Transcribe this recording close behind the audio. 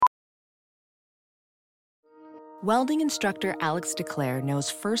Welding instructor Alex DeClaire knows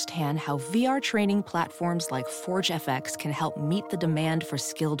firsthand how VR training platforms like ForgeFX can help meet the demand for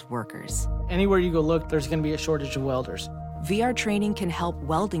skilled workers. Anywhere you go look, there's going to be a shortage of welders. VR training can help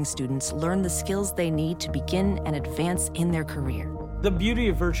welding students learn the skills they need to begin and advance in their career. The beauty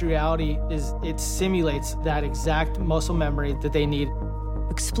of virtual reality is it simulates that exact muscle memory that they need.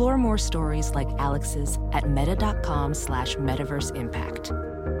 Explore more stories like Alex's at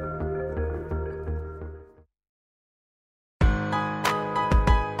meta.com/metaverseimpact.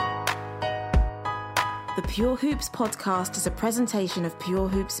 The Pure Hoops podcast is a presentation of Pure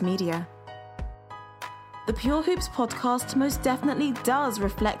Hoops Media. The Pure Hoops podcast most definitely does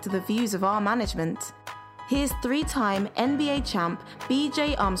reflect the views of our management. Here's three-time NBA champ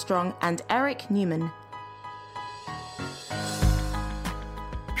BJ Armstrong and Eric Newman.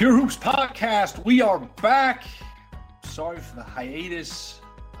 Pure Hoops podcast, we are back. Sorry for the hiatus.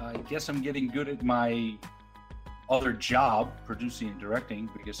 I guess I'm getting good at my other job, producing and directing,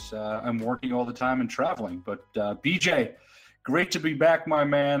 because I'm working all the time and traveling. But BJ, great to be back, my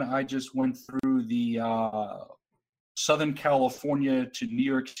man. I just went through the Southern California to New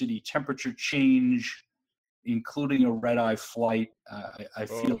York City temperature change, including a red-eye flight. I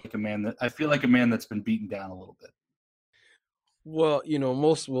feel like a man that's been beaten down a little bit. Well,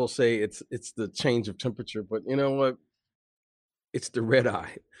 most will say it's the change of temperature, but you know what? It's the red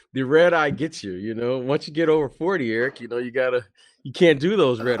eye. The red eye gets you, Once you get over 40, Eric, you can't do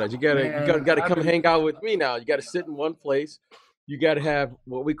those red eyes. You gotta come hang out with me now. You gotta sit in one place. You gotta have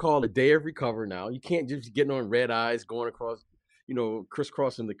what we call a day of recover now. You can't just get on red eyes going across,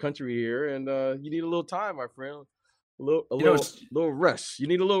 crisscrossing the country here. And you need a little time, my friend. A little rest. You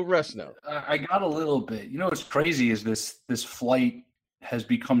need a little rest now. I got a little bit. What's crazy is this flight has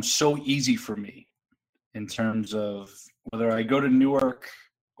become so easy for me in terms of whether I go to Newark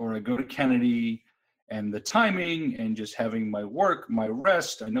or I go to Kennedy, and the timing and just having my work, my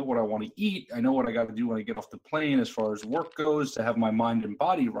rest. I know what I want to eat. I know what I got to do when I get off the plane as far as work goes to have my mind and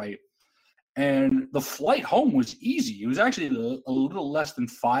body right. And the flight home was easy. It was actually a little less than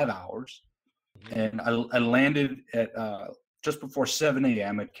 5 hours. And I landed at just before 7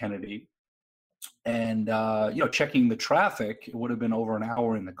 a.m. at Kennedy. And, checking the traffic, it would have been over an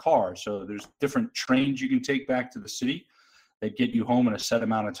hour in the car. So there's different trains you can take back to the city that get you home in a set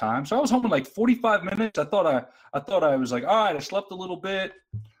amount of time. So I was home in like 45 minutes. I thought I was like, all right, I slept a little bit.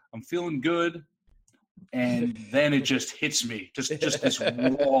 I'm feeling good. And then it just hits me, just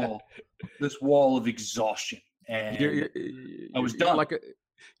this wall of exhaustion. And I was done.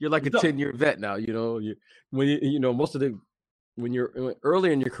 You're like a 10-year vet now, when you're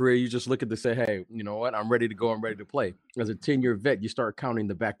early in your career, you just look at this, say, hey, you know what? I'm ready to go. I'm ready to play. As a 10-year vet, you start counting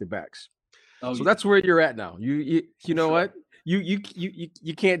the back-to-backs. So that's where you're at now. You know what? You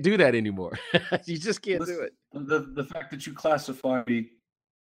can't do that anymore. You just can't do it. The fact that you classify me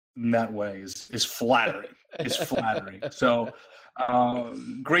in that way is flattering. It's flattering. So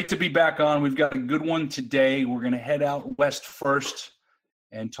great to be back on. We've got a good one today. We're going to head out west first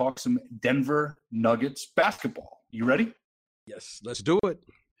and talk some Denver Nuggets basketball. You ready? Yes, let's do it.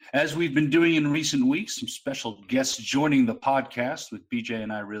 As we've been doing in recent weeks, some special guests joining the podcast with BJ,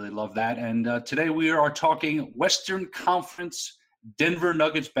 and I really love that. And today we are talking Western Conference Denver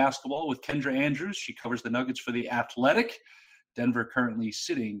Nuggets basketball with Kendra Andrews. She covers the Nuggets for The Athletic. Denver currently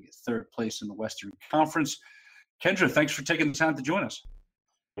sitting third place in the Western Conference. Kendra, thanks for taking the time to join us.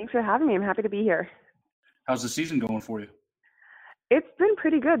 Thanks for having me. I'm happy to be here. How's the season going for you? It's been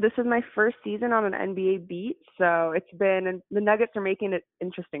pretty good. This is my first season on an NBA beat, so the Nuggets are making it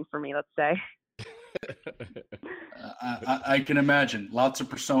interesting for me, let's say. I can imagine. Lots of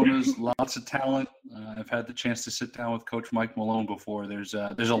personas, lots of talent. I've had the chance to sit down with Coach Mike Malone before. There's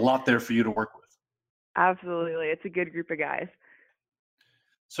a lot there for you to work with. Absolutely. It's a good group of guys.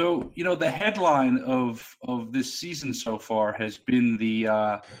 So, the headline of this season so far has been the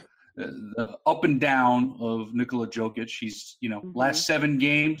up and down of Nikola Jokic. He's, last 7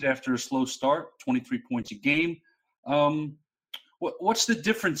 games after a slow start, 23 points a game. What's the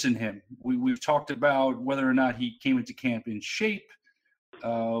difference in him? We've talked about whether or not he came into camp in shape,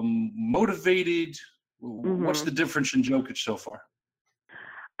 motivated. What's the difference in Jokic so far?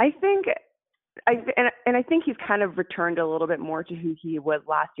 I think he's kind of returned a little bit more to who he was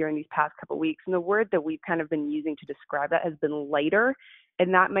last year in these past couple of weeks. And the word that we've kind of been using to describe that has been lighter.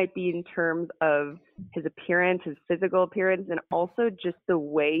 And that might be in terms of his appearance, his physical appearance, and also just the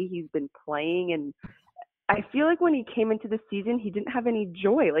way he's been playing. And I feel like when he came into the season, he didn't have any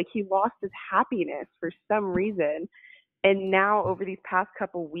joy. Like he lost his happiness for some reason. And now over these past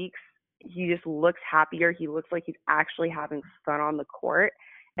couple weeks, he just looks happier. He looks like he's actually having fun on the court.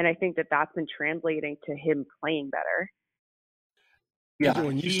 And I think that that's been translating to him playing better. Yeah,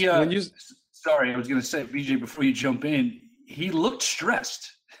 Kendra, sorry, I was going to say, BJ, before you jump in, he looked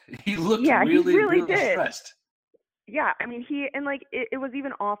stressed. He looked Yeah, he really, really really did. stressed. Yeah, I mean, it was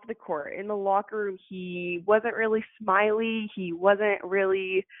even off the court. In the locker room, he wasn't really smiley. He wasn't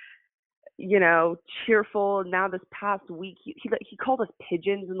really, cheerful. Now this past week, he called us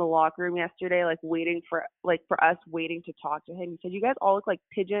pigeons in the locker room yesterday, for us waiting to talk to him. He said, "You guys all look like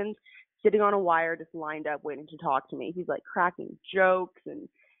pigeons sitting on a wire, just lined up waiting to talk to me." He's like cracking jokes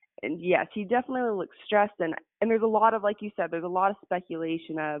and yes, he definitely looks stressed. And there's a lot of, like you said, there's a lot of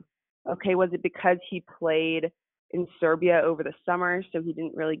speculation of, okay, was it because he played in Serbia over the summer, so he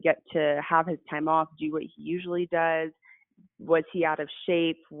didn't really get to have his time off, do what he usually does? Was he out of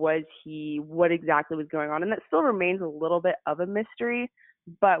shape? What exactly was going on? And that still remains a little bit of a mystery,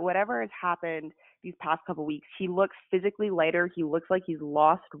 but whatever has happened these past couple weeks, he looks physically lighter. He looks like he's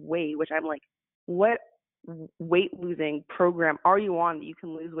lost weight, which I'm like, what weight losing program are you on that you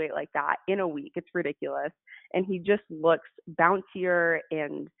can lose weight like that in a week? It's ridiculous. And he just looks bouncier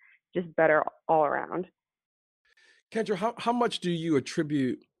and just better all around. Kendra, how much do you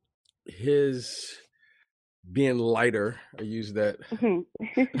attribute his being lighter? I use that.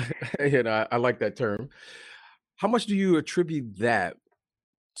 I like that term. How much do you attribute that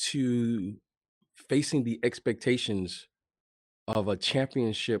to facing the expectations of a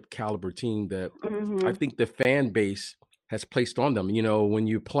championship caliber team that I think the fan base has placed on them? When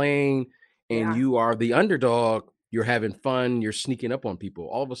you're playing and you are the underdog, you're having fun, you're sneaking up on people.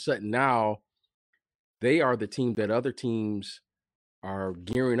 All of a sudden now they are the team that other teams are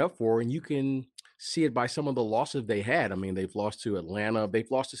gearing up for, and you can see it by some of the losses they had. I mean, they've lost to Atlanta.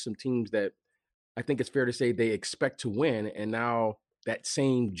 They've lost to some teams that I think it's fair to say they expect to win. And now that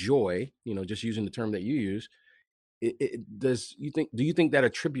same joy, just using the term that you use, do you think that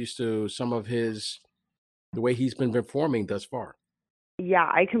attributes to some of the way he's been performing thus far? Yeah,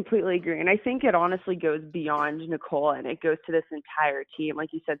 I completely agree. And I think it honestly goes beyond Nicole, and it goes to this entire team. Like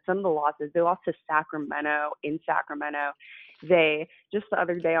you said, some of the losses, they lost to Sacramento in Sacramento. Just the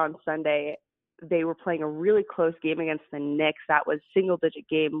other day on Sunday, they were playing a really close game against the Knicks. That was single-digit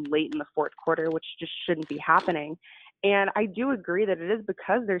game late in the fourth quarter, which just shouldn't be happening. And I do agree that it is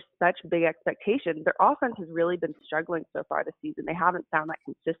because there's such big expectations. Their offense has really been struggling so far this season. They haven't found that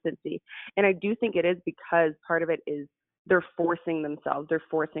consistency. And I do think it is because part of it is they're forcing themselves. They're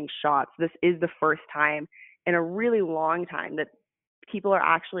forcing shots. This is the first time in a really long time that people are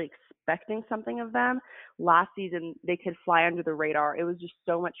actually expecting something of them. Last season, they could fly under the radar. It was just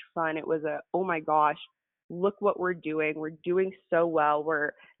so much fun. It was oh my gosh, look what we're doing. We're doing so well.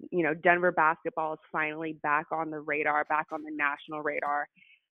 Denver basketball is finally back on the radar, back on the national radar.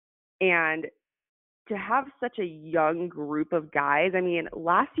 And to have such a young group of guys, I mean,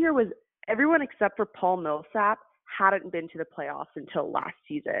 last year was everyone except for Paul Millsap hadn't been to the playoffs until last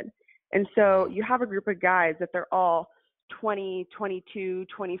season. And so you have a group of guys that they're all 20, 22,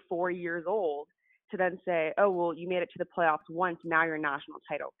 24 years old to then say, oh, well, you made it to the playoffs once. Now you're national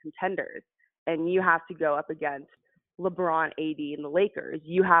title contenders. And you have to go up against LeBron, AD, and the Lakers.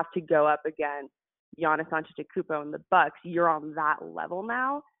 You have to go up against Giannis Antetokounmpo and the Bucks. You're on that level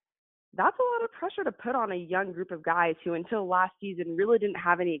now. That's a lot of pressure to put on a young group of guys who until last season really didn't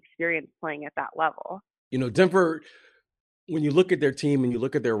have any experience playing at that level. Denver, when you look at their team and you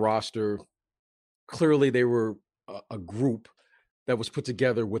look at their roster, clearly they were a group that was put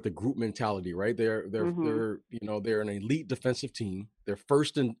together with a group mentality, right? They're an elite defensive team. They're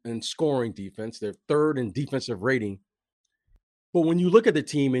first in scoring defense. They're third in defensive rating. But when you look at the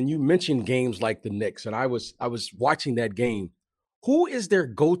team and you mentioned games like the Knicks, and I was watching that game, who is their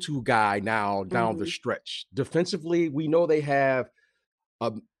go-to guy now down the stretch? Defensively, we know they have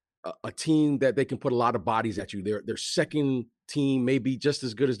a team that they can put a lot of bodies at you. Their second team may be just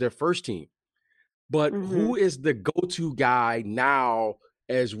as good as their first team. But who is the go-to guy now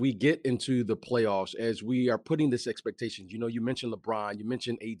as we get into the playoffs, as we are putting this expectation? You mentioned LeBron, you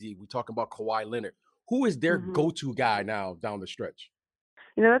mentioned AD, we talk about Kawhi Leonard. Who is their go-to guy now down the stretch?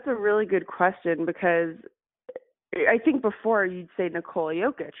 That's a really good question because I think before you'd say Nikola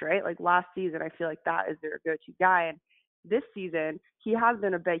Jokic, right? Like last season, I feel like that is their go-to guy. And this season, he has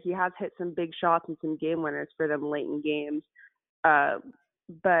hit some big shots and some game winners for them late in games.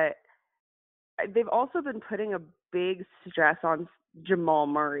 But they've also been putting a big stress on Jamal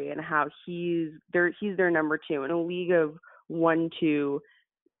Murray and how he's their number two in a league of 1-2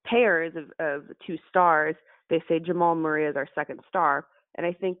 pairs of two stars. They say Jamal Murray is our second star, and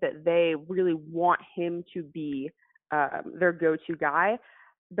I think that they really want him to be their go-to guy.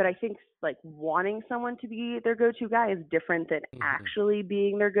 but I think like wanting someone to be their go-to guy is different than actually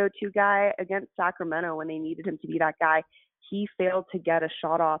being their go-to guy. Against Sacramento, when they needed him to be that guy, he failed to get a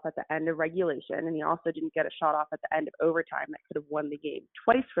shot off at the end of regulation, and he also didn't get a shot off at the end of overtime that could have won the game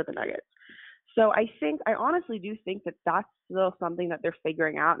twice for the Nuggets. So I honestly do think that that's still something that they're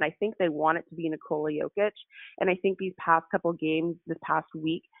figuring out, and I think they want it to be Nikola Jokic. And I think these past couple games, this past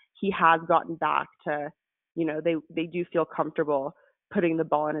week, he has gotten back to, they do feel comfortable putting the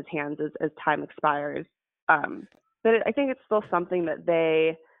ball in his hands as time expires. But I think it's still something that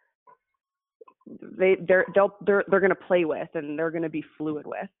they're going to play with, and they're going to be fluid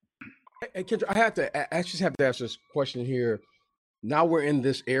with. Hey, Kendra, I just have to ask this question here. Now we're in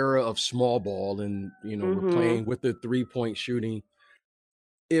this era of small ball, and we're playing with the 3-point shooting.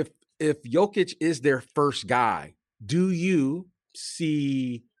 If Jokic is their first guy, do you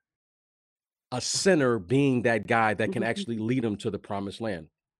see a center being that guy that can actually lead them to the promised land?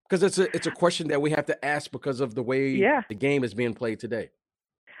 Because it's a question that we have to ask because of the way the game is being played today.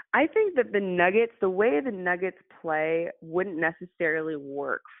 I think that the way the Nuggets play wouldn't necessarily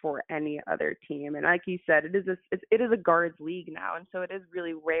work for any other team. And like you said, it is a guards league now. And so it is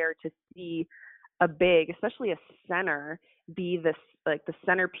really rare to see a big, especially a center, be the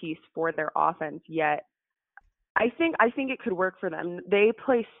centerpiece for their offense. Yet I think it could work for them. They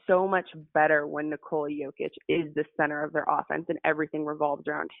play so much better when Nikola Jokic is the center of their offense and everything revolves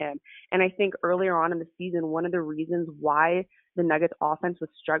around him. And I think earlier on in the season, one of the reasons why the Nuggets offense was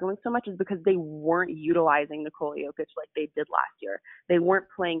struggling so much is because they weren't utilizing Nikola Jokic like they did last year. They weren't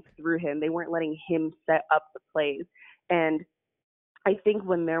playing through him. They weren't letting him set up the plays. And I think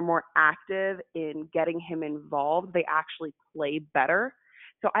when they're more active in getting him involved, they actually play better.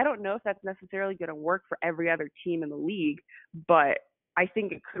 So I don't know if that's necessarily going to work for every other team in the league, but I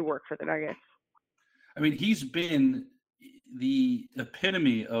think it could work for the Nuggets. I mean, he's been the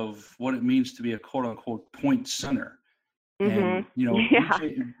epitome of what it means to be a quote-unquote point center. And,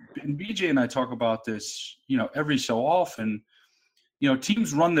 BJ and I talk about this, every so often.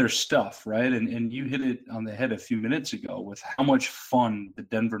 Teams run their stuff, right? And you hit it on the head a few minutes ago with how much fun the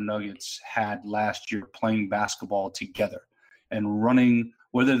Denver Nuggets had last year playing basketball together and running,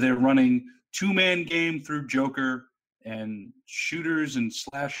 whether they're running two-man game through Joker and shooters and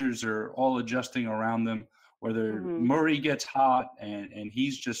slashers are all adjusting around them, whether Murray gets hot and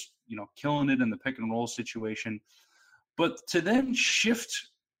he's just, killing it in the pick and roll situation. But to then shift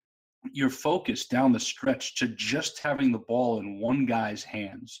your focus down the stretch to just having the ball in one guy's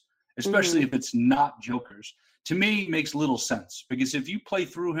hands, especially if it's not Joker's, to me makes little sense. Because if you play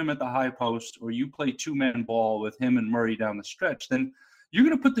through him at the high post or you play two-man ball with him and Murray down the stretch, then you're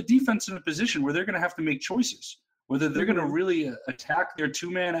going to put the defense in a position where they're going to have to make choices, whether they're going to really attack their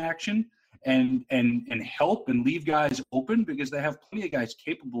two-man action and help and leave guys open, because they have plenty of guys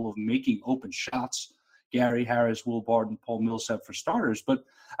capable of making open shots. Gary Harris, Will Barton, Paul Millsap for starters. But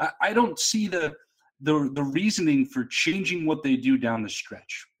I don't see the reasoning for changing what they do down the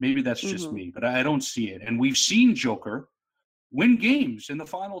stretch. Maybe that's just me, but I don't see it. And we've seen Joker win games in the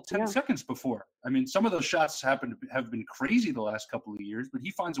final 10 seconds before. I mean, some of those shots have been crazy the last couple of years, but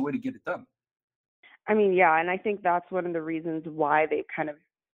he finds a way to get it done. I mean, and I think that's one of the reasons why they've kind of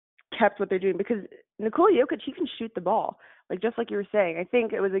kept what they're doing, because Nikola Jokic, he can shoot the ball. Just like you were saying, I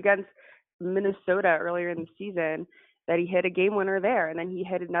think it was against Minnesota earlier in the season that he hit a game winner there, and then he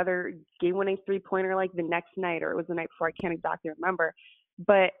hit another game-winning three-pointer like the next night, or it was the night before, I can't exactly remember.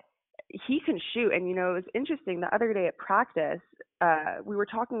 But he can shoot, and it was interesting. The other day at practice, we were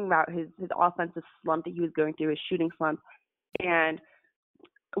talking about his offensive slump that he was going through, his shooting slump, and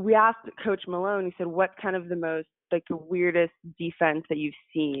we asked Coach Malone. He said, "What's kind of the weirdest defense that you've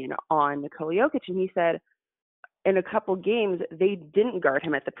seen on Nikola Jokic?" And he said, in a couple games, they didn't guard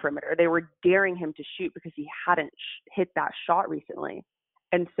him at the perimeter. They were daring him to shoot because he hadn't hit that shot recently.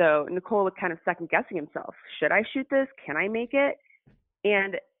 And so Nikola was kind of second-guessing himself. Should I shoot this? Can I make it?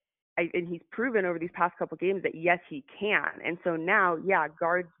 And he's proven over these past couple games that, yes, he can. And so now,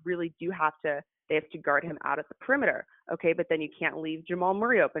 guards really do have to guard him out at the perimeter. Okay, but then you can't leave Jamal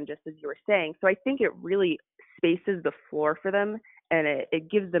Murray open, just as you were saying. So I think it really spaces the floor for them, and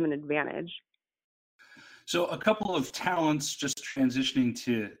it gives them an advantage. So a couple of talents just transitioning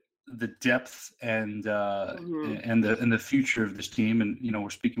to the depth and the future of this team. And, we're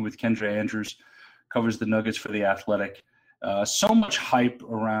speaking with Kendra Andrews, covers the Nuggets for The Athletic. So much hype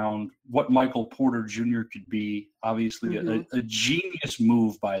around what Michael Porter Jr. could be. Obviously, a genius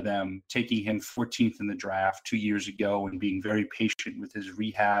move by them, taking him 14th in the draft 2 years ago and being very patient with his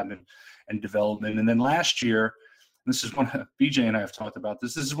rehab and development. And then last year, This is BJ and I have talked about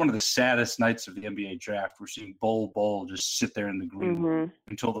this. This is one of the saddest nights of the NBA draft. We're seeing Bol just sit there in the green room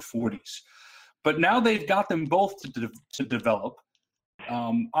until the 40s. But now they've got them both to develop.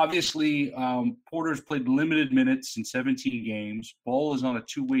 Obviously, Porter's played limited minutes in 17 games. Bol is on a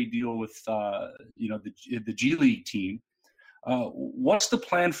two-way deal with the G League team. What's the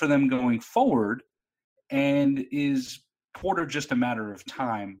plan for them going forward? And is Porter just a matter of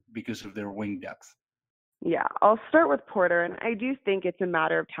time because of their wing depth? Yeah, I'll start with Porter, and I do think it's a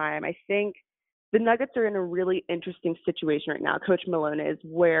matter of time. I think the Nuggets are in a really interesting situation right now, Coach Malone is,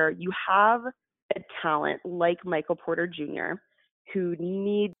 where you have a talent like Michael Porter Jr. who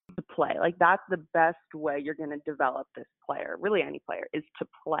needs to play. Like, that's the best way you're going to develop this player, really any player, is to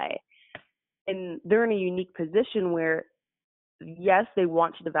play. And they're in a unique position where, yes, they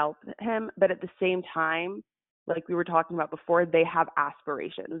want to develop him, but at the same time, like we were talking about before, they have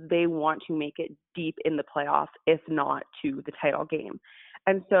aspirations. They want to make it deep in the playoffs, if not to the title game.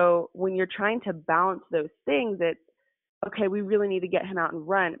 And so when you're trying to balance those things, it's, okay, we really need to get him out and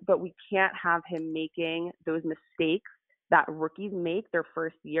run, but we can't have him making those mistakes that rookies make their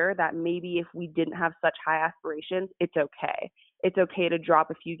first year, that maybe if we didn't have such high aspirations, it's okay. It's okay to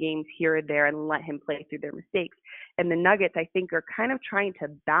drop a few games here or there and let him play through their mistakes. And the Nuggets, I think, are kind of trying to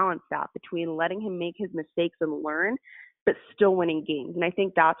balance that between letting him make his mistakes and learn, but still winning games. And I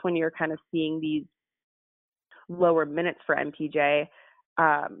think that's when you're kind of seeing these lower minutes for MPJ.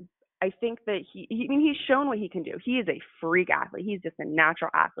 I think that he's shown what he can do. He is a freak athlete. He's just a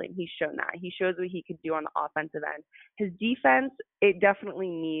natural athlete. He's shown that. He shows what he could do on the offensive end. His defense, it definitely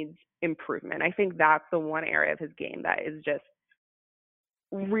needs improvement. I think that's the one area of his game that is just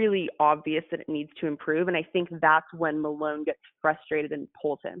really obvious that it needs to improve. And I think that's when Malone gets frustrated and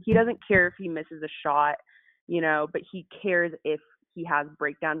pulls him. He doesn't care if he misses a shot, but he cares if he has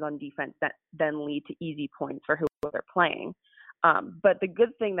breakdowns on defense that then lead to easy points for who they're playing. But the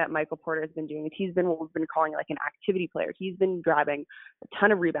good thing that Michael Porter has been doing is he's been what we've been calling like an activity player. He's been grabbing a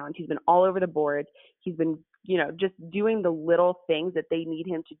ton of rebounds. He's been all over the board. He's been, just doing the little things that they need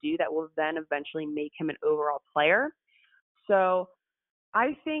him to do that will then eventually make him an overall player. So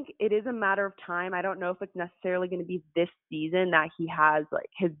I think it is a matter of time. I don't know if it's necessarily going to be this season that he has like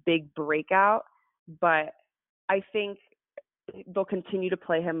his big breakout, but I think they'll continue to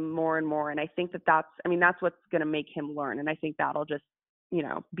play him more and more. And I think that's what's going to make him learn. And I think that'll just,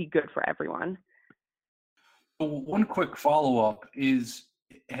 be good for everyone. One quick follow-up is,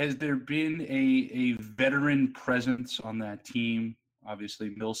 has there been a veteran presence on that team? Obviously,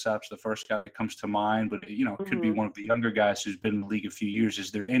 Millsap's the first guy that comes to mind, but, it could be one of the younger guys who's been in the league a few years.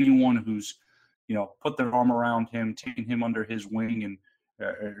 Is there anyone who's, put their arm around him, taking him under his wing and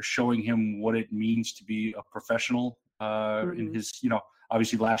showing him what it means to be a professional in his,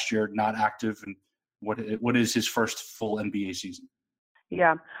 obviously last year not active, and what is his first full NBA season?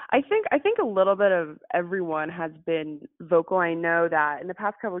 Yeah, I think a little bit of everyone has been vocal. I know that in the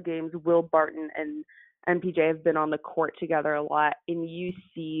past couple of games, Will Barton and MPJ have been on the court together a lot, and you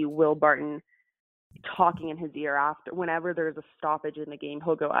see Will Barton talking in his ear after whenever there's a stoppage in the game.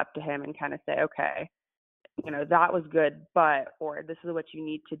 He'll go up to him and kind of say, okay, that was good, or this is what you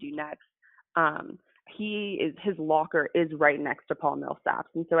need to do next. His locker is right next to Paul Millsap's,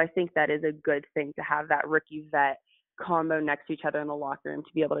 and so I think that is a good thing to have that rookie vet combo next to each other in the locker room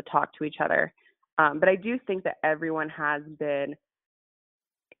to be able to talk to each other. But I do think that everyone has been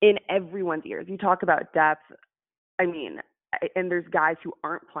in everyone's ears. You talk about depth, and there's guys who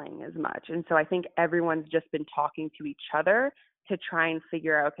aren't playing as much, and so I think everyone's just been talking to each other to try and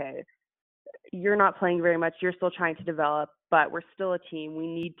figure out, okay, you're not playing very much, you're still trying to develop, but we're still a team.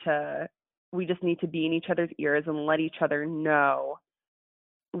 We just need to be in each other's ears and let each other know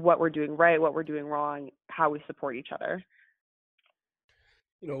what we're doing right, what we're doing wrong, how we support each other.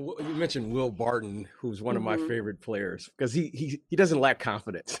 You mentioned Will Barton, who's one of my favorite players, because he doesn't lack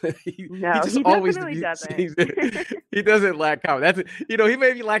confidence. he definitely doesn't. He doesn't lack confidence. He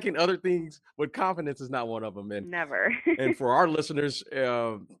may be lacking other things, but confidence is not one of them. And never. And for our listeners,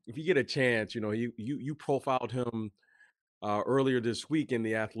 if you get a chance, you profiled him earlier this week in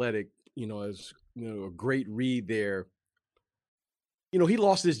The Athletic, as a great read there. He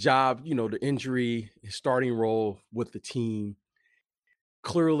lost his job, the injury, his starting role with the team.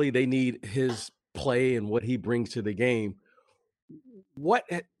 Clearly, they need his play and what he brings to the game. What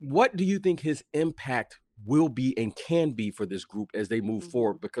do you think his impact will be and can be for this group as they move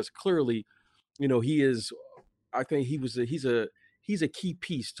forward? Because clearly, he is. I think he's a key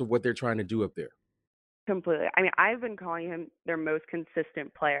piece to what they're trying to do up there. Completely. I've been calling him their most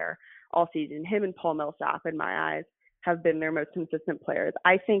consistent player all season. Him and Paul Millsap, in my eyes, have been their most consistent players.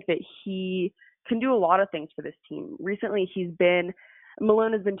 I think that he can do a lot of things for this team. Recently,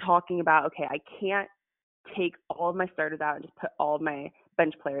 Malone has been talking about, okay, I can't take all of my starters out and just put all of my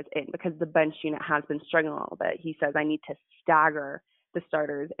bench players in because the bench unit has been struggling a little bit. He says I need to stagger the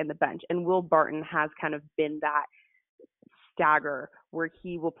starters and the bench. And Will Barton has kind of been that stagger where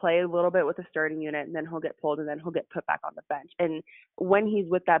he will play a little bit with the starting unit and then he'll get pulled and then he'll get put back on the bench. And when he's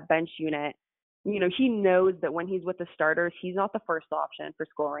with that bench unit, he knows that when he's with the starters, he's not the first option for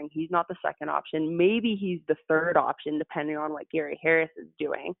scoring. He's not the second option. Maybe he's the third option, depending on what Gary Harris is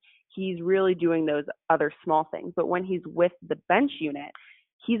doing. He's really doing those other small things. But when he's with the bench unit,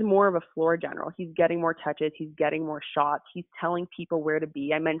 he's more of a floor general. He's getting more touches. He's getting more shots. He's telling people where to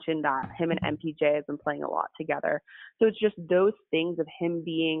be. I mentioned that him and MPJ have been playing a lot together. So it's just those things of him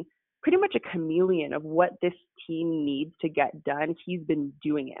being pretty much a chameleon of what this team needs to get done. He's been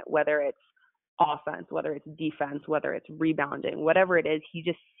doing it, whether it's offense, whether it's defense, whether it's rebounding, whatever it is, he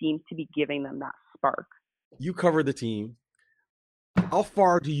just seems to be giving them that spark. You cover the team. How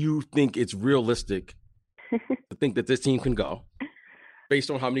far do you think it's realistic to think that this team can go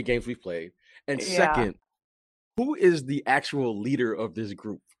based on how many games we've played? And second, who is the actual leader of this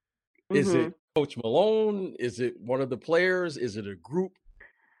group? Is it Coach Malone? Is it one of the players? Is it a group?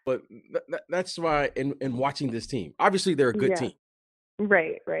 But that's why in watching this team, obviously they're a good team.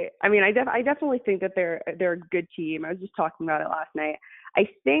 Right. I mean, I definitely think that they're a good team. I was just talking about it last night. I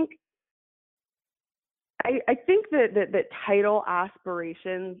think that title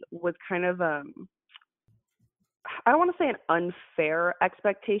aspirations was kind of I don't want to say an unfair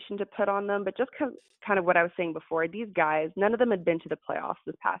expectation to put on them, but just kind of what I was saying before. These guys, none of them had been to the playoffs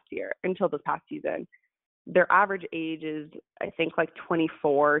this past year until this past season. Their average age is, I think, like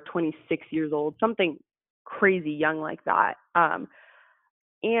 24, 26 years old, something crazy young like that.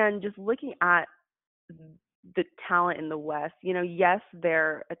 And just looking at the talent in the West, yes,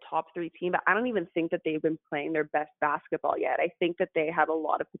 they're a top 3 team, but I don't even think that they've been playing their best basketball yet. I think that they have a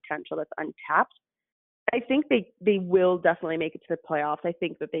lot of potential that's untapped. I think they will definitely make it to the playoffs. I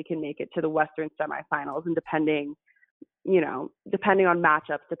think that they can make it to the Western semifinals, and depending on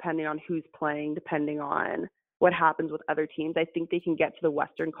matchups, depending on who's playing, depending on what happens with other teams, I think they can get to the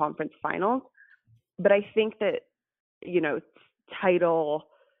Western Conference Finals. But I think that, title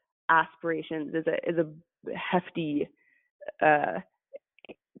aspirations is a hefty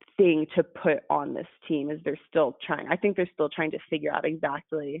thing to put on this team, as they're still trying. I think they're still trying to figure out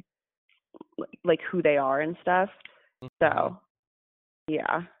exactly like who they are and stuff. So,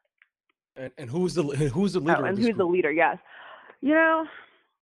 yeah. And who's the leader? And who's the leader? Yes.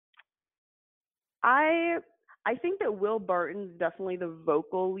 I think that Will Barton's definitely the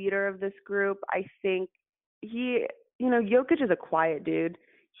vocal leader of this group. I think Jokic is a quiet dude.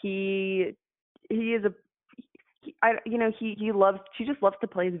 He just loves to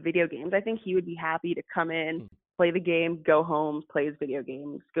play his video games. I think he would be happy to come in, play the game, go home, play his video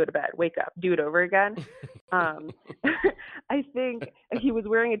games, go to bed, wake up, do it over again. I think he was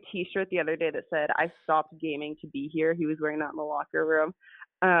wearing a T-shirt the other day that said, "I stopped gaming to be here." He was wearing that in the locker room.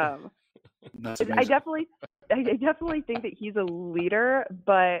 I definitely think that he's a leader,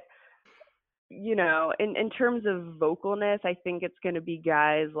 but in terms of vocalness, I think it's going to be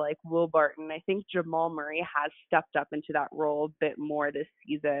guys like Will Barton. I think Jamal Murray has stepped up into that role a bit more this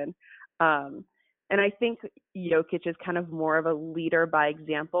season. And I think Jokic is kind of more of a leader by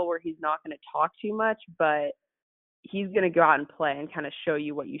example, where he's not going to talk too much, but he's going to go out and play and kind of show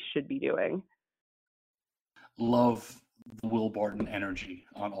you what you should be doing. Love the Will Barton energy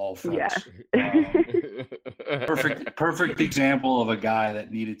on all fronts. Yeah. Perfect example of a guy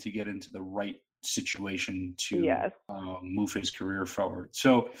that needed to get into the right situation to move his career forward.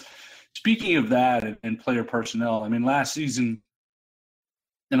 So speaking of that and player personnel, I mean, last season,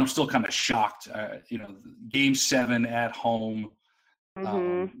 and I'm still kind of shocked, Game 7 at home,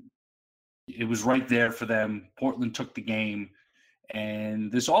 it was right there for them. Portland took the game. And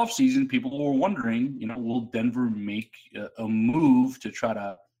this offseason, people were wondering, will Denver make a move to try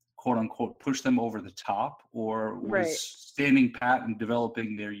to, quote unquote, push them over the top, or was standing pat and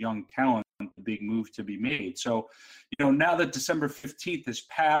developing their young talent a big move to be made? So, now that December 15th has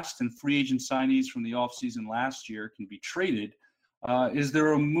passed and free agent signees from the offseason last year can be traded, is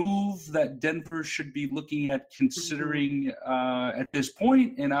there a move that Denver should be looking at considering at this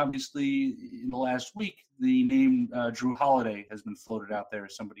point? And obviously, in the last week, the name Drew Holiday has been floated out there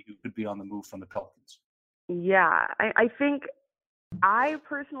as somebody who could be on the move from the Pelicans. Yeah, I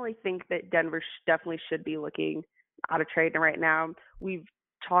personally think that Denver definitely should be looking at a trade right now. We've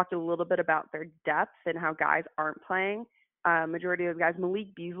talked a little bit about their depth and how guys aren't playing. Majority of the guys,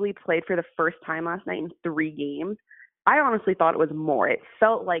 Malik Beasley played for the first time last night in 3 games. I honestly thought it was more. It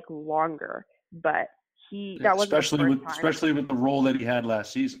felt like longer but that wasn't the first time. Especially with the role that he had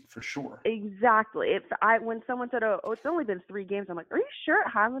last season, for sure. Exactly. When someone said, "Oh, it's only been 3 games," I'm like, "Are you sure it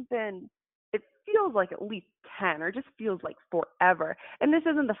hasn't been?" It feels like at least 10, or just feels like forever. And this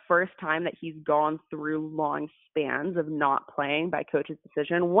isn't the first time that he's gone through long spans of not playing by coach's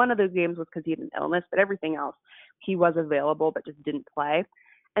decision. One of those games was because he had an illness, but everything else, he was available but just didn't play.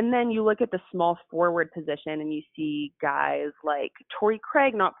 And then you look at the small forward position and you see guys like Torrey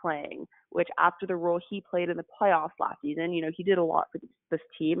Craig not playing, which after the role he played in the playoffs last season, he did a lot for this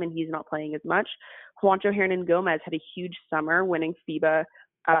team and he's not playing as much. Juancho Hernan-Gomez had a huge summer winning FIBA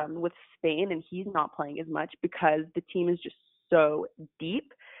with Spain, and he's not playing as much because the team is just so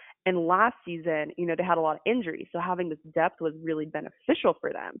deep. And last season, they had a lot of injuries, so having this depth was really beneficial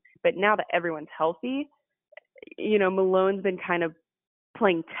for them. But now that everyone's healthy, Malone's been kind of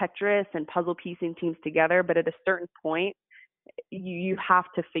playing Tetris and puzzle piecing teams together, but at a certain point, you have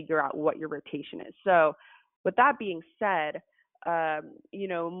to figure out what your rotation is. So with that being said,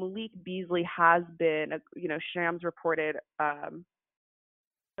 Malik Beasley has been, Shams reported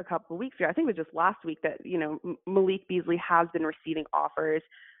a couple of weeks ago, I think it was just last week, that, Malik Beasley has been receiving offers.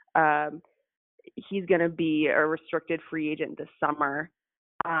 He's going to be a restricted free agent this summer.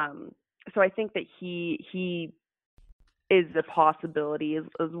 So I think that he is a possibility,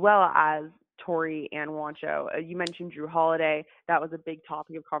 as well as Torrey and Juancho. You mentioned Drew Holiday. That was a big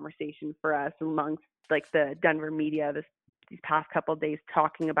topic of conversation for us amongst the Denver media these past couple of days,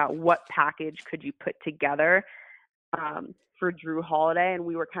 talking about what package could you put together for Drew Holiday. And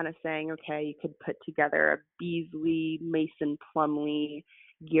we were kind of saying, okay, you could put together a Beasley, Mason Plumlee,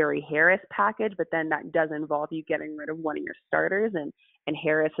 Gary Harris package, but then that does involve you getting rid of one of your starters. And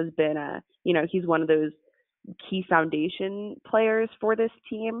Harris has been he's one of those key foundation players for this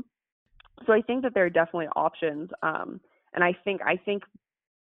team. So I think that there are definitely options. And I think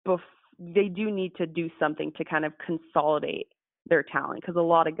they do need to do something to kind of consolidate their talent, because a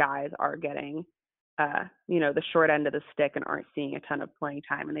lot of guys are getting, the short end of the stick and aren't seeing a ton of playing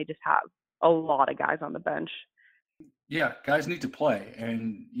time, and they just have a lot of guys on the bench. Yeah, guys need to play,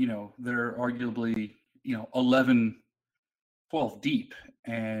 and they're arguably 11, 12 deep,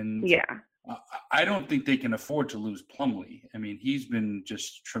 and yeah. I don't think they can afford to lose Plumlee. I mean, he's been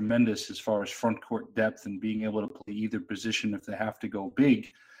just tremendous as far as front court depth and being able to play either position if they have to go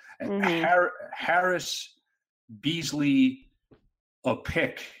big. Mm-hmm. Harris, Beasley, a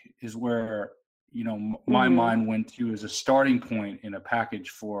pick is where my mind went to as a starting point in a package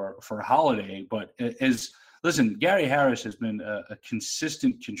for Holiday. But listen, Gary Harris has been a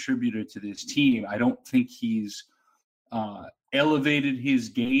consistent contributor to this team. I don't think he's elevated his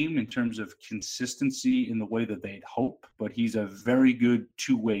game in terms of consistency in the way that they'd hope, but he's a very good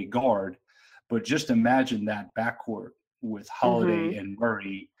two-way guard. But just imagine that backcourt with Holiday and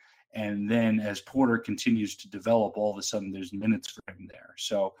Murray, and then as Porter continues to develop, all of a sudden there's minutes for him there.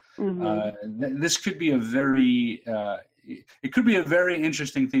 So this could be a very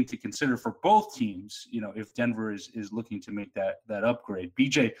interesting thing to consider for both teams, if Denver is looking to make that upgrade.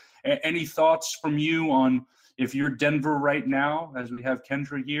 BJ, any thoughts from you on, if you're Denver right now, as we have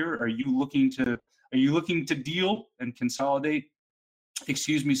Kendra here, are you looking to deal and consolidate,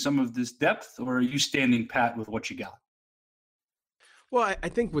 some of this depth, or are you standing pat with what you got? Well, I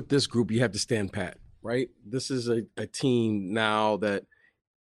think with this group, you have to stand pat, right? This is a team now that,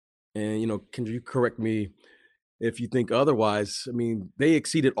 and, can you correct me if you think otherwise? I mean, they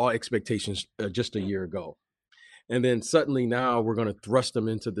exceeded all expectations just a year ago. And then suddenly now we're going to thrust them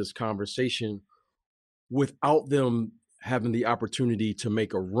into this conversation without them having the opportunity to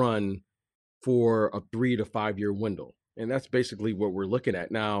make a run for a 3 to 5 year window. And that's basically what we're looking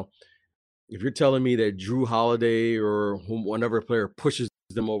at. Now, if you're telling me that Drew Holiday or whatever player pushes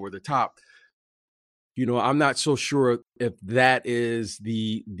them over the top, I'm not so sure if that is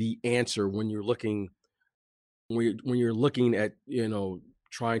the answer when you're looking at,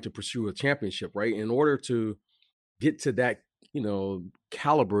 trying to pursue a championship, right? In order to get to that,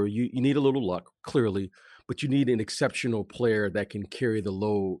 caliber, you need a little luck, clearly, but you need an exceptional player that can carry the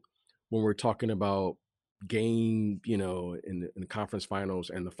load when we're talking about game, in the conference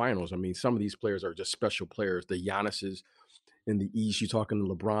finals and the finals. I mean, some of these players are just special players. The Giannis's in the East, you're talking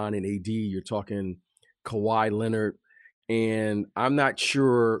LeBron and AD, you're talking Kawhi Leonard, and I'm not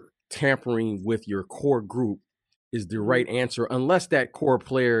sure tampering with your core group is the right answer unless that core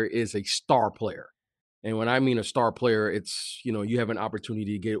player is a star player. And when I mean a star player, it's, you have an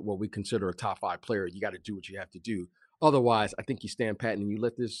opportunity to get what we consider a top 5 player. You got to do what you have to do. Otherwise, I think you stand pat and you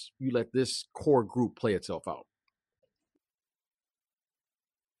let this core group play itself out.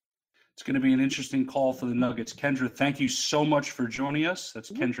 It's going to be an interesting call for the Nuggets. Kendra, thank you so much for joining us. That's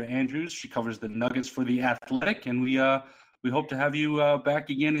Kendra Andrews. She covers the Nuggets for The Athletic, and we hope to have you back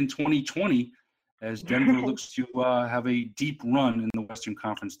again in 2020 as Denver looks to have a deep run in the Western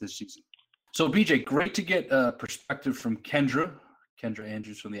Conference this season. So, BJ, great to get perspective from Kendra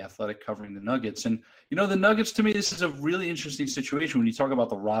Andrews from The Athletic covering the Nuggets. And, the Nuggets, to me, this is a really interesting situation. When you talk about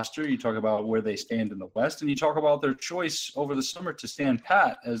the roster, you talk about where they stand in the West, and you talk about their choice over the summer to stand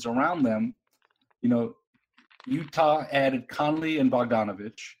pat as around them. Utah added Conley and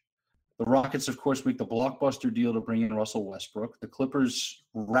Bogdanovich. The Rockets, of course, make the blockbuster deal to bring in Russell Westbrook. The Clippers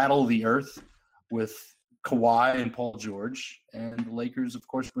rattle the earth with Kawhi and Paul George. And the Lakers, of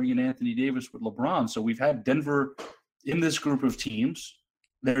course, bring in Anthony Davis with LeBron. So we've had Denver in this group of teams.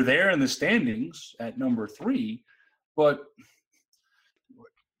 They're there in the standings at number 3, but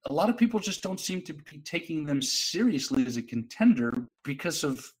a lot of people just don't seem to be taking them seriously as a contender because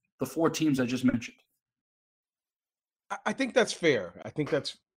of the 4 teams I just mentioned. I think that's fair. I think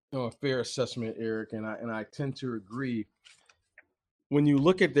that's a fair assessment, Eric, and I tend to agree. When you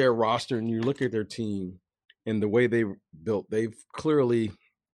look at their roster and you look at their team and the way they built, they've clearly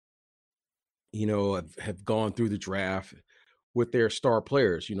have gone through the draft with their star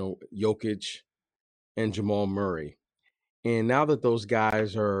players, Jokic and Jamal Murray. And now that those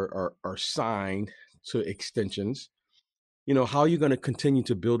guys are signed to extensions, how are you going to continue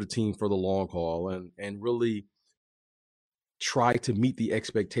to build a team for the long haul and really try to meet the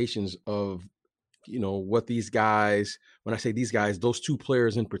expectations of, what these guys, when I say these guys, those 2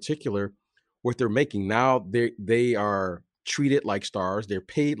 players in particular, what they're making. Now they are treated like stars, they're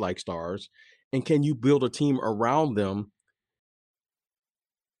paid like stars. And can you build a team around them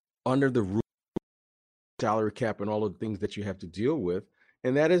under the rule, salary cap, and all of the things that you have to deal with?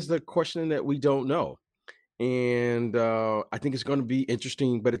 And that is the question that we don't know. And I think it's going to be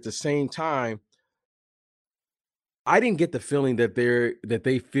interesting. But at the same time, I didn't get the feeling that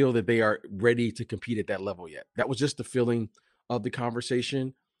they feel that they are ready to compete at that level yet. That was just the feeling of the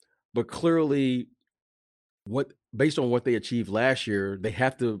conversation. But clearly, based on what they achieved last year, they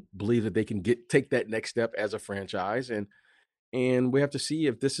have to believe that they can take that next step as a franchise, and we have to see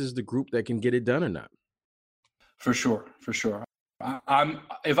if this is the group that can get it done or not. For sure.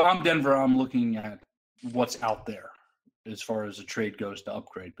 If I'm Denver, I'm looking at what's out there as far as a trade goes to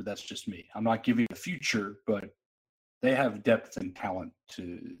upgrade, but that's just me. I'm not giving the future, but they have depth and talent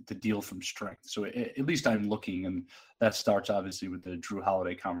to deal from strength. So at least I'm looking, and that starts obviously with the Drew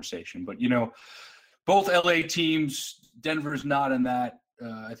Holiday conversation. But, both LA teams, Denver's not in that.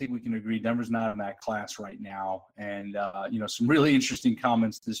 I think we can agree Denver's not in that class right now. And, some really interesting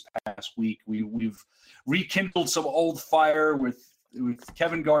comments this past week. We've rekindled some old fire with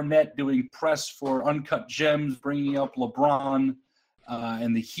Kevin Garnett doing press for Uncut Gems, bringing up LeBron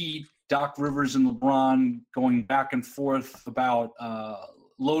and the Heat. Doc Rivers and LeBron going back and forth about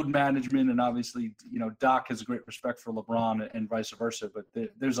load management, and obviously, Doc has a great respect for LeBron and vice versa. But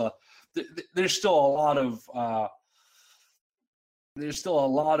there's still a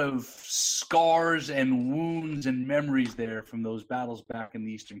lot of scars and wounds and memories there from those battles back in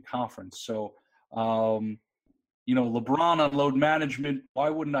the Eastern Conference. So, LeBron on load management, why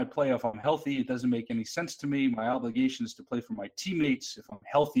wouldn't I play if I'm healthy? It doesn't make any sense to me. My obligation is to play for my teammates. If I'm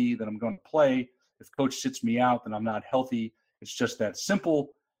healthy, then I'm going to play. If coach sits me out, then I'm not healthy. It's just that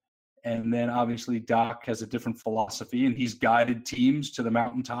simple. And then obviously Doc has a different philosophy, and he's guided teams to the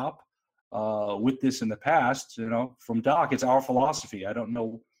mountaintop with this in the past. From Doc, it's our philosophy. I don't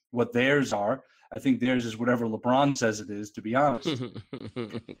know what theirs are. I think theirs is whatever LeBron says it is, to be honest.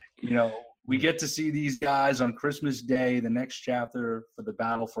 We get to see these guys on Christmas Day, the next chapter for the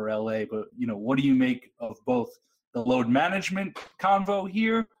battle for LA. But, what do you make of both the load management convo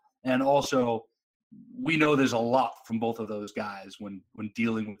here, and also we know there's a lot from both of those guys when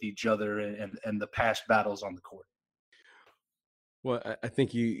dealing with each other and the past battles on the court? Well, I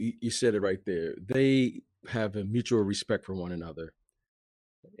think you said it right there. They have a mutual respect for one another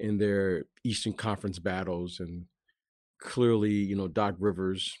in their Eastern Conference battles. And clearly, Doc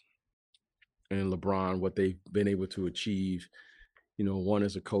Rivers and LeBron, what they've been able to achieve, one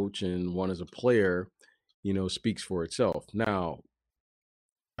as a coach and one as a player, speaks for itself. Now,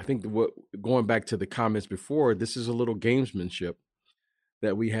 I think going back to the comments before, this is a little gamesmanship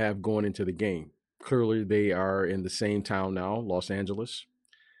that we have going into the game. Clearly, they are in the same town now, Los Angeles,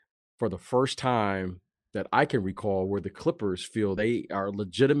 for the first time that I can recall where the Clippers feel they are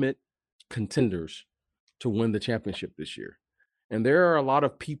legitimate contenders to win the championship this year. And there are a lot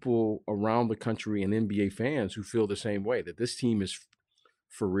of people around the country and NBA fans who feel the same way, that this team is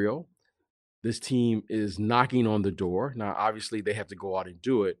for real. This team is knocking on the door. Now, obviously, they have to go out and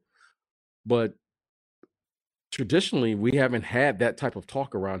do it. But traditionally, we haven't had that type of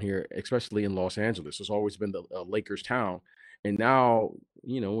talk around here, especially in Los Angeles. It's always been the Lakers town. And now,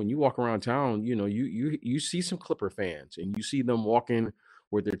 when you walk around town, you see some Clipper fans, and you see them walking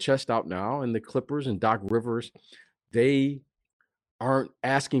with their chest out now. And the Clippers and Doc Rivers, they aren't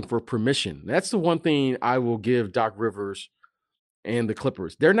asking for permission. That's the one thing I will give Doc Rivers and the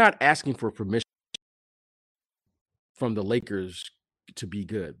Clippers. They're not asking for permission from the Lakers to be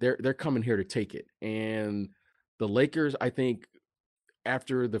good. They're coming here to take it. And the Lakers, I think,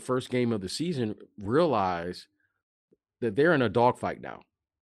 after the first game of the season, realize that they're in a dogfight now.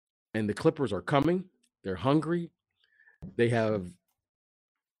 And the Clippers are coming. They're hungry. They have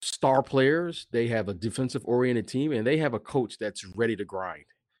star players. They have a defensive-oriented team, and they have a coach that's ready to grind.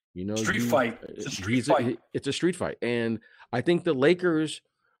 Street fight. It's a street fight. It's a street fight. And I think the Lakers,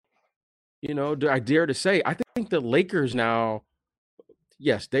 I dare to say, I think the Lakers now,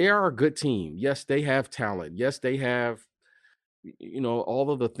 yes, they are a good team. Yes, they have talent. Yes, they have, all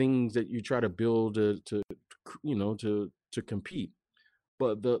of the things that you try to build to compete.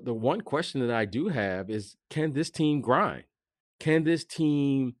 But the one question that I do have is, can this team grind? Can this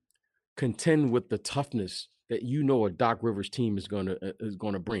team contend with the toughness that a Doc Rivers team is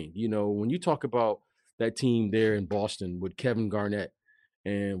gonna bring? When you talk about that team there in Boston with Kevin Garnett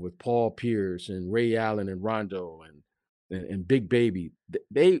and with Paul Pierce and Ray Allen and Rondo and Big Baby,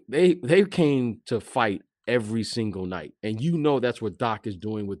 they came to fight every single night, and that's what Doc is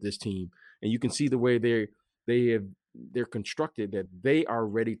doing with this team. And you can see the way they're constructed, that they are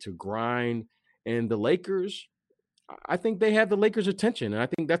ready to grind. And the Lakers, I think they have the Lakers' attention, and I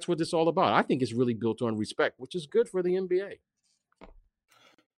think that's what it's all about. I think it's really built on respect, which is good for the NBA.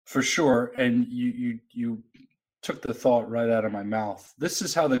 For sure, and you took the thought right out of my mouth. This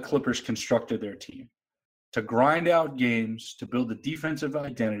is how the Clippers constructed their team: to grind out games, to build a defensive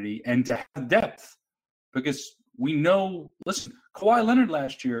identity, and to have depth. Because we know, listen, Kawhi Leonard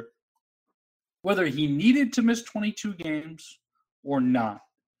last year, whether he needed to miss 22 games or not,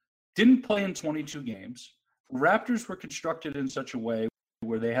 didn't play in 22 games. Raptors were constructed in such a way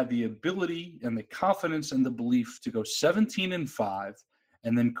where they had the ability and the confidence and the belief to go 17-5,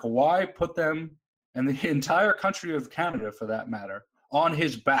 and then Kawhi put them, and the entire country of Canada, for that matter, on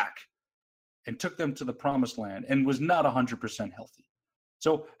his back and took them to the promised land and was not 100% healthy.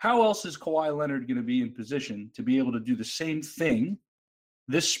 So how else is Kawhi Leonard going to be in position to be able to do the same thing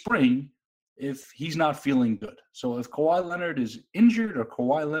this spring if he's not feeling good? So if Kawhi Leonard is injured or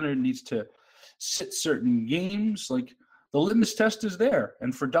Kawhi Leonard needs to sit certain games, like, the litmus test is there.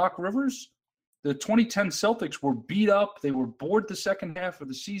 And for Doc Rivers, the 2010 Celtics were beat up. They were bored the second half of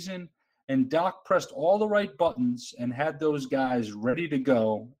the season, and Doc pressed all the right buttons and had those guys ready to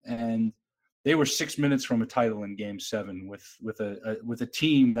go. And they were 6 minutes from a title in Game 7 with a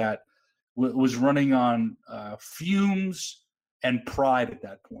team that was running on fumes and pride at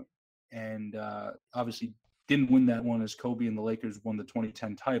that point. And obviously didn't win that one as Kobe and the Lakers won the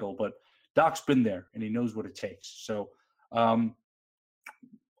 2010 title, but Doc's been there and he knows what it takes. So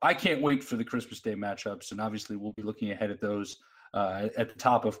I can't wait for the Christmas Day matchups, and obviously we'll be looking ahead at those at the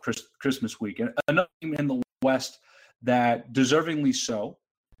top of Christmas week. And another team in the West that deservingly so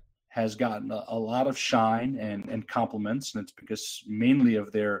has gotten a lot of shine and compliments, and it's because mainly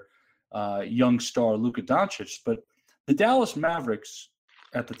of their young star Luka Doncic. But the Dallas Mavericks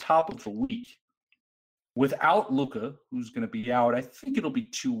at the top of the week, without Luka, who's going to be out, I think it'll be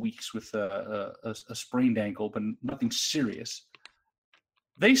 2 weeks with a sprained ankle, but nothing serious.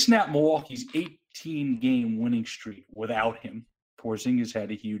 They snapped Milwaukee's 18-game winning streak without him. Porzingis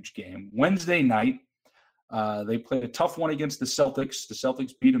had a huge game. Wednesday night, they played a tough one against the Celtics. The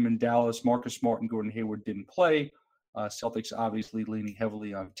Celtics beat them in Dallas. Marcus Smart and Gordon Hayward didn't play. Celtics obviously leaning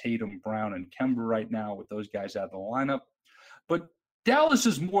heavily on Tatum, Brown, and Kemba right now with those guys out of the lineup. But Dallas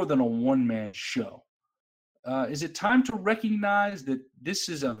is more than a one-man show. Is it time to recognize that this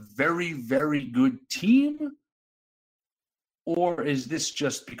is a very, very good team? Or is this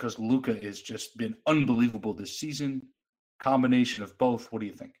just because Luka has just been unbelievable this season? Combination of both. What do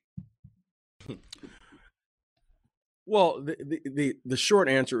you think? Well, the short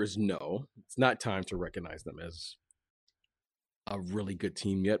answer is no. It's not time to recognize them as a really good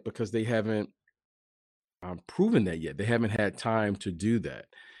team yet, because they haven't proven that yet. They haven't had time to do that.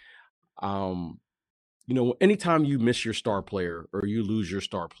 Anytime you miss your star player or you lose your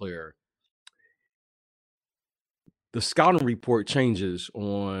star player, the scouting report changes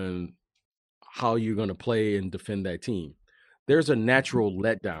on how you're going to play and defend that team. There's a natural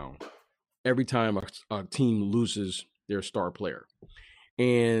letdown every time a team loses their star player.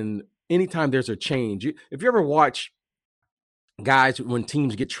 And anytime there's a change, if you ever watch guys when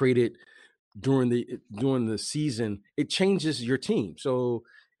teams get traded during the season, it changes your team. So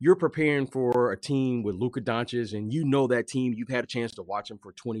you're preparing for a team with Luka Doncic, and you know that team. You've had a chance to watch them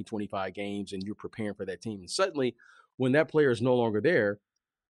for 20, 25 games, and you're preparing for that team. And suddenly, when that player is no longer there,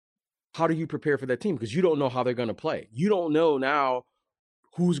 how do you prepare for that team? Because you don't know how they're going to play. You don't know now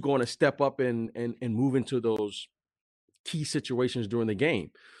who's going to step up and move into those key situations during the game.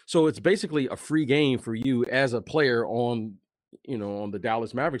 So it's basically a free game for you as a player on the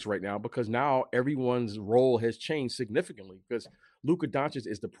Dallas Mavericks right now, because now everyone's role has changed significantly because Luka Doncic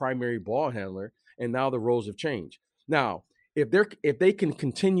is the primary ball handler, and now the roles have changed. Now, if they can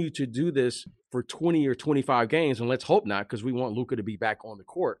continue to do this for 20 or 25 games, and let's hope not, because we want Luka to be back on the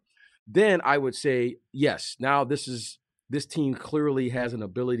court, then I would say yes. Now this team clearly has an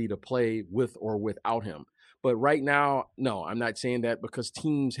ability to play with or without him. But right now, no, I'm not saying that, because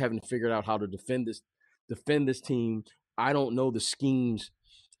teams haven't figured out how to defend this team. I don't know the schemes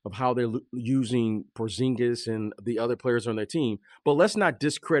of how they're using Porzingis and the other players on their team. But let's not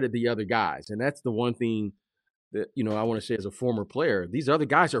discredit the other guys. And that's the one thing that I want to say as a former player. These other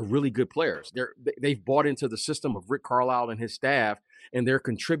guys are really good players. They've bought into the system of Rick Carlisle and his staff, and they're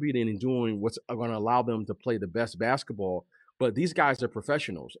contributing and doing what's going to allow them to play the best basketball. But these guys are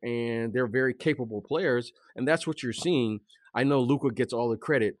professionals, and they're very capable players, and that's what you're seeing. I know Luka gets all the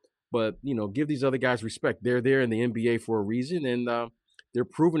credit, but give these other guys respect. They're there in the NBA for a reason, and they're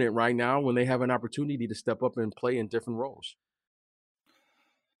proving it right now when they have an opportunity to step up and play in different roles.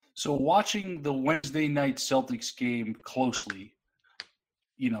 So watching the Wednesday night Celtics game closely,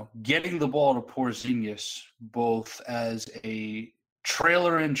 getting the ball to Porzingis both as a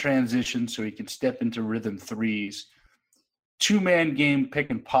trailer in transition so he can step into rhythm threes, two-man game pick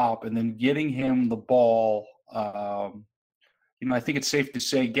and pop, and then getting him the ball, I think it's safe to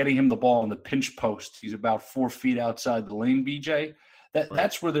say getting him the ball in the pinch post. He's about 4 feet outside the lane, BJ.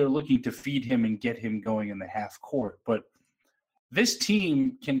 That's where they're looking to feed him and get him going in the half court. But this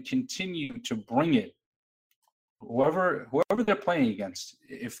team can continue to bring it, whoever they're playing against.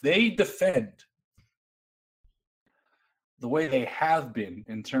 If they defend the way they have been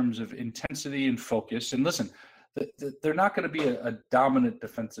in terms of intensity and focus, and listen, they're not going to be a dominant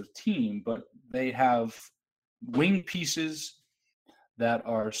defensive team, but they have wing pieces that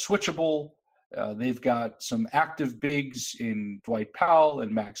are switchable. They've got some active bigs in Dwight Powell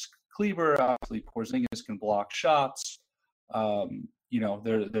and Max Kleber. Obviously, Porzingis can block shots.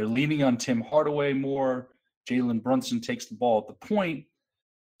 They're leaning on Tim Hardaway more. Jalen Brunson takes the ball at the point.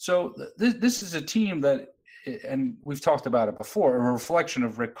 So this is a team that, and we've talked about it before, a reflection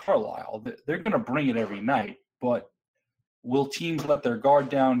of Rick Carlisle. They're going to bring it every night, but will teams let their guard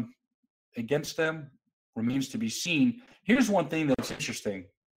down against them? Remains to be seen. Here's one thing that's interesting,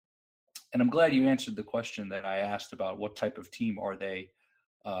 and I'm glad you answered the question that I asked about what type of team are they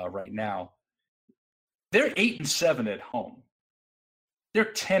right now. They're 8-7 at home. They're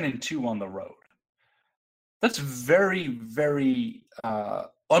 10-2 on the road. That's very, very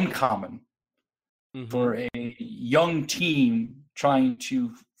uncommon for a young team trying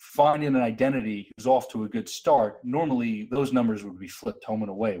to find an identity who's off to a good start. Normally, those numbers would be flipped home and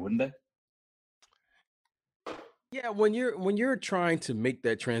away, wouldn't they? Yeah, when you're trying to make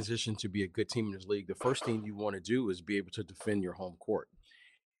that transition to be a good team in this league, the first thing you want to do is be able to defend your home court.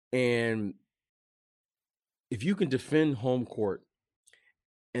 And if you can defend home court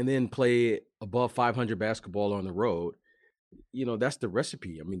and then play above 500 basketball on the road, that's the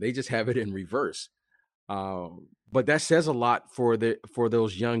recipe. I mean, they just have it in reverse. But that says a lot for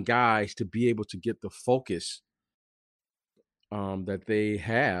those young guys to be able to get the focus that they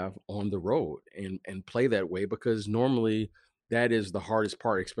have on the road and play that way, because normally that is the hardest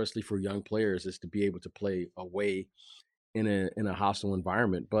part, especially for young players, is to be able to play away in a hostile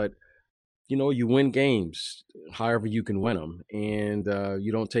environment. But you win games however you can win them, and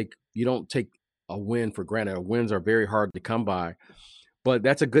you don't take a win for granted. Wins are very hard to come by, but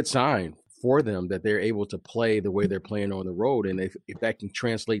that's a good sign for them that they're able to play the way they're playing on the road. And if that can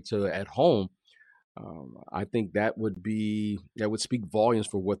translate to at home, I think that would speak volumes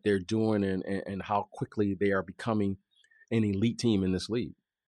for what they're doing and how quickly they are becoming an elite team in this league.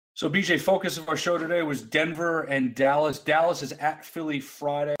 So, BJ, focus of our show today was Denver and Dallas. Dallas is at Philly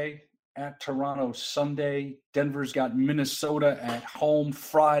Friday, at Toronto Sunday. Denver's got Minnesota at home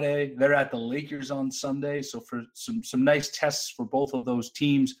Friday. They're at the Lakers on Sunday. So for some nice tests for both of those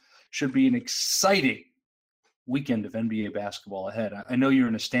teams. Should be an exciting weekend of NBA basketball ahead. I know you're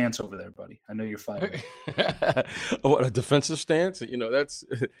in a stance over there, buddy. I know you're fighting. What, a defensive stance? You know, that's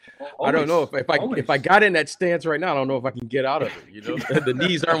Always, I don't know if I got in that stance right now. I don't know if I can get out of it. You know, the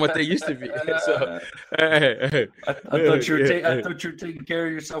knees aren't what they used to be. So, I thought you were taking care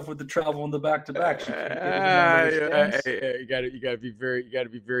of yourself with the travel and the back-to-back. You got to be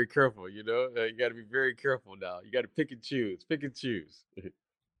very careful. You know, you got to be very careful now. You got to pick and choose.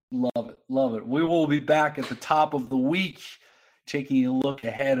 Love it. We will be back at the top of the week, taking a look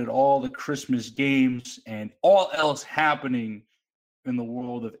ahead at all the Christmas games and all else happening in the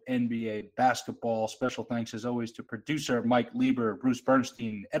world of NBA basketball. Special thanks, as always, to producer Mike Lieber, Bruce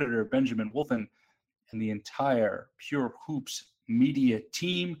Bernstein, editor Benjamin Wolfen, and the entire Pure Hoops media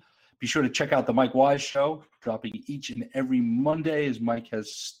team. Be sure to check out the Mike Wise Show, dropping each and every Monday as Mike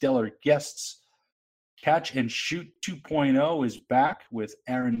has stellar guests. Catch and Shoot 2.0 is back with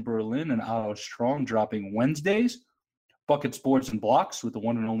Aaron Berlin and Otto Strong, dropping Wednesdays. Bucket Sports and Blocks with the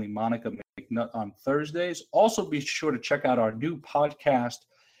one and only Monica McNutt on Thursdays. Also, be sure to check out our new podcast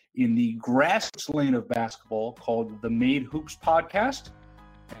in the grassroots lane of basketball called the Made Hoops Podcast.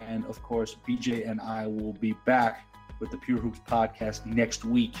 And, of course, BJ and I will be back with the Pure Hoops Podcast next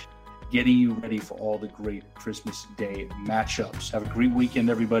week, getting you ready for all the great Christmas Day matchups. Have a great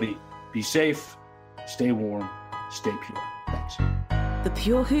weekend, everybody. Be safe. Stay warm, stay pure. Thanks. The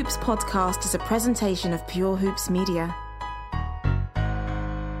Pure Hoops podcast is a presentation of Pure Hoops Media.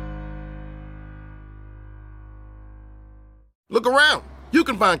 Look around. You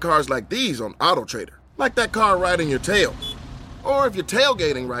can find cars like these on AutoTrader, like that car riding your tail. Or if you're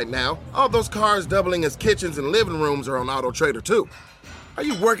tailgating right now, all those cars doubling as kitchens and living rooms are on AutoTrader too. Are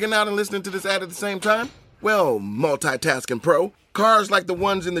you working out and listening to this ad at the same time? Well, multitasking pro, cars like the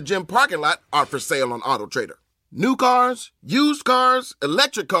ones in the gym parking lot are for sale on AutoTrader. New cars, used cars,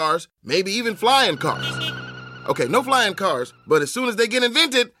 electric cars, maybe even flying cars. Okay, no flying cars, but as soon as they get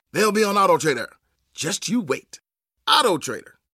invented, they'll be on AutoTrader. Just you wait. AutoTrader.